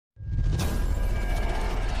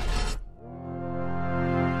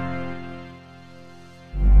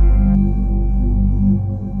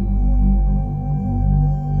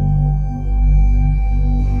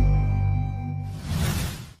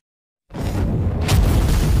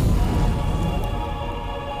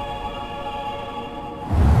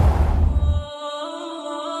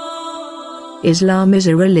Islam is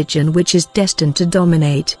a religion which is destined to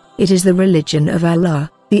dominate. It is the religion of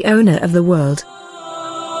Allah, the owner of the world.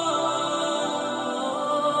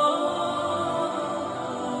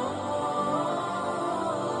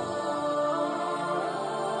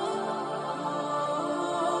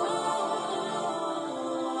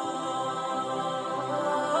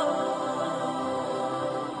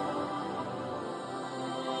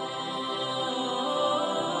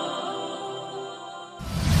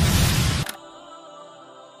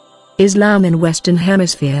 Islam in Western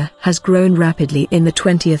Hemisphere has grown rapidly in the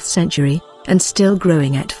 20th century, and still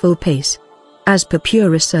growing at full pace. As per Pew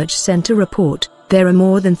Research Center report, there are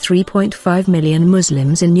more than 3.5 million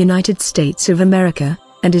Muslims in United States of America,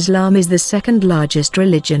 and Islam is the second largest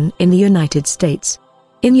religion in the United States.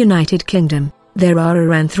 In United Kingdom, there are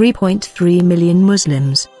around 3.3 million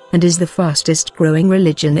Muslims, and is the fastest growing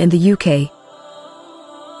religion in the UK.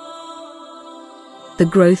 The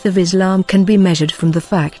growth of Islam can be measured from the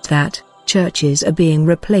fact that churches are being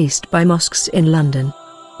replaced by mosques in London.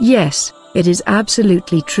 Yes, it is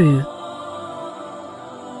absolutely true.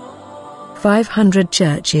 500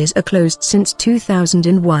 churches are closed since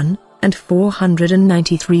 2001, and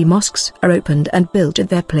 493 mosques are opened and built at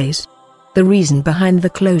their place. The reason behind the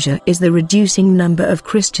closure is the reducing number of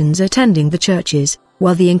Christians attending the churches,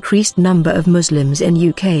 while the increased number of Muslims in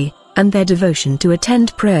UK and their devotion to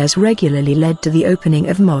attend prayers regularly led to the opening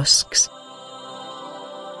of mosques.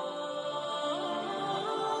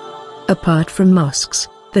 Apart from mosques,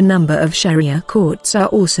 the number of Sharia courts are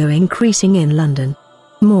also increasing in London.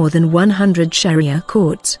 More than 100 Sharia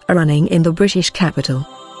courts are running in the British capital.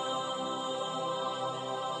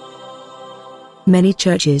 Many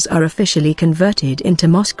churches are officially converted into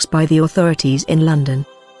mosques by the authorities in London.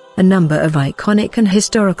 A number of iconic and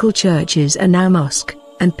historical churches are now mosques,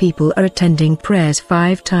 and people are attending prayers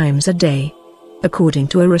 5 times a day. According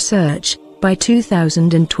to a research, by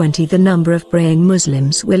 2020 the number of praying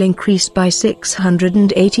Muslims will increase by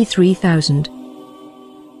 683,000.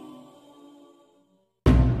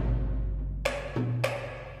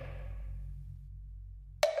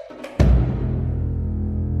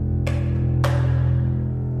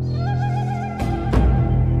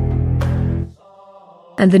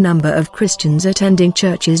 And the number of Christians attending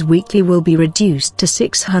churches weekly will be reduced to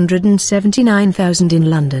 679,000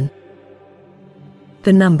 in London.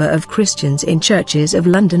 The number of Christians in churches of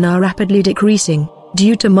London are rapidly decreasing,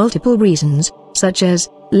 due to multiple reasons, such as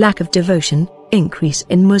lack of devotion, increase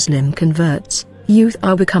in Muslim converts, youth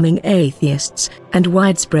are becoming atheists, and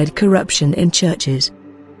widespread corruption in churches.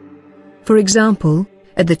 For example,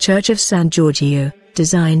 at the Church of San Giorgio,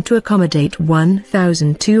 designed to accommodate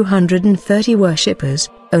 1,230 worshippers,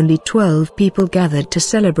 only 12 people gathered to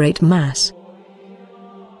celebrate Mass.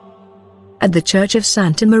 At the Church of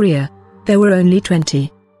Santa Maria, there were only 20.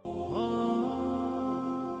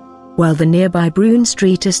 While the nearby Brune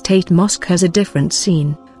Street Estate Mosque has a different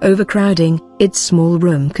scene, overcrowding, its small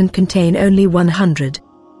room can contain only 100.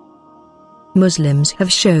 Muslims have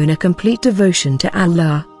shown a complete devotion to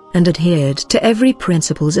Allah, and adhered to every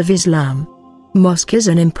principles of Islam. Mosque is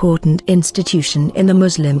an important institution in the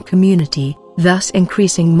Muslim community, thus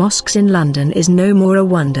increasing mosques in London is no more a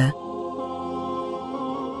wonder.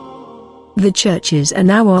 The churches are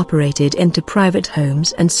now operated into private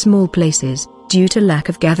homes and small places, due to lack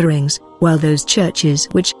of gatherings, while those churches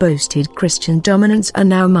which boasted Christian dominance are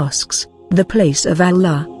now mosques, the place of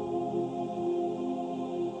Allah.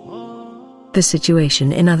 The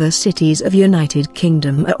situation in other cities of United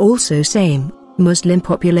Kingdom are also same. Muslim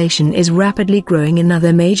population is rapidly growing in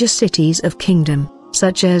other major cities of Kingdom,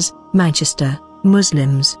 such as Manchester,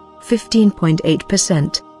 Muslims,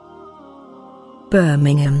 15.8%.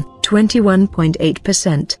 Birmingham,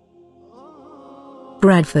 21.8%.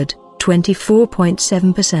 Bradford,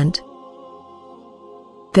 24.7%.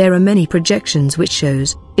 There are many projections which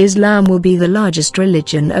shows Islam will be the largest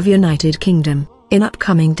religion of United Kingdom in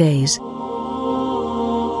upcoming days.